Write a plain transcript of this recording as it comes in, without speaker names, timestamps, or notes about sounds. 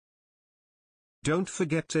Don't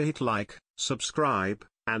forget to hit like, subscribe,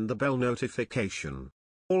 and the bell notification.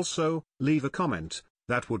 Also, leave a comment,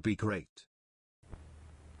 that would be great.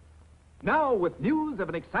 Now, with news of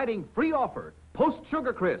an exciting free offer, Post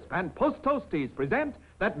Sugar Crisp and Post Toasties present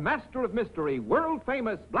that master of mystery,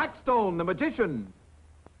 world-famous Blackstone the magician.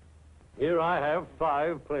 Here I have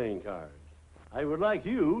 5 playing cards. I would like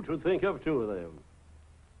you to think of 2 of them.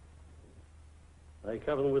 I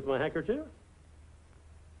cover them with my handkerchief.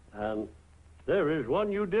 And there is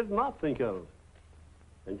one you did not think of.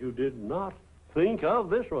 And you did not think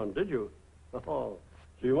of this one, did you? Oh,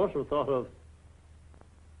 so you must have thought of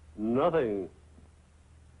nothing.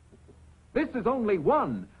 This is only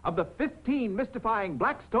one of the 15 mystifying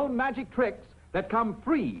Blackstone magic tricks that come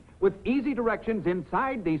free with easy directions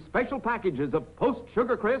inside these special packages of Post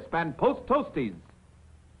Sugar Crisp and Post Toasties.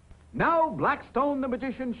 Now Blackstone the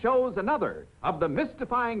magician shows another of the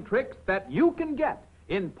mystifying tricks that you can get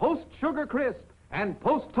in Post Sugar Crisp and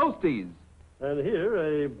Post Toasties. And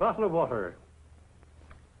here, a bottle of water.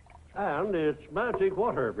 And it's magic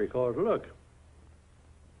water because, look,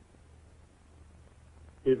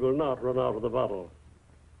 it will not run out of the bottle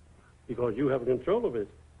because you have control of it.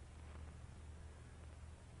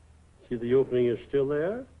 See, the opening is still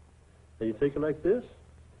there, and you take it like this.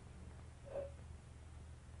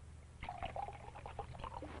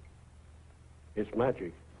 It's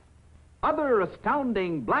magic. Other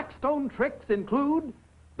astounding Blackstone tricks include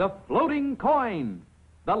the floating coin,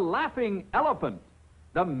 the laughing elephant,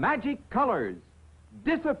 the magic colors,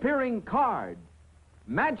 disappearing card,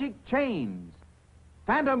 magic chains,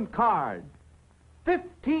 phantom card,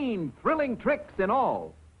 15 thrilling tricks in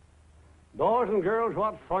all. Boys and girls,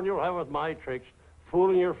 what fun you'll have with my tricks,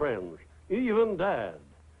 fooling your friends, even Dad.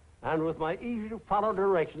 And with my easy-to-follow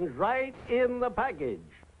directions right in the package.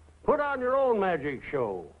 Put on your own magic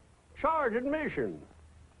show. Charge admission.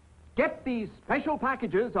 Get these special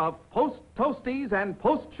packages of Post Toasties and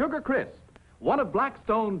Post Sugar Crisp. One of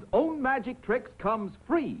Blackstone's own magic tricks comes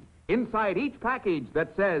free inside each package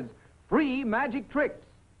that says, Free Magic Tricks.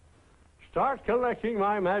 Start collecting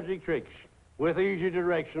my magic tricks with easy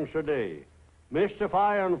directions today.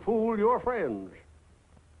 Mystify and fool your friends.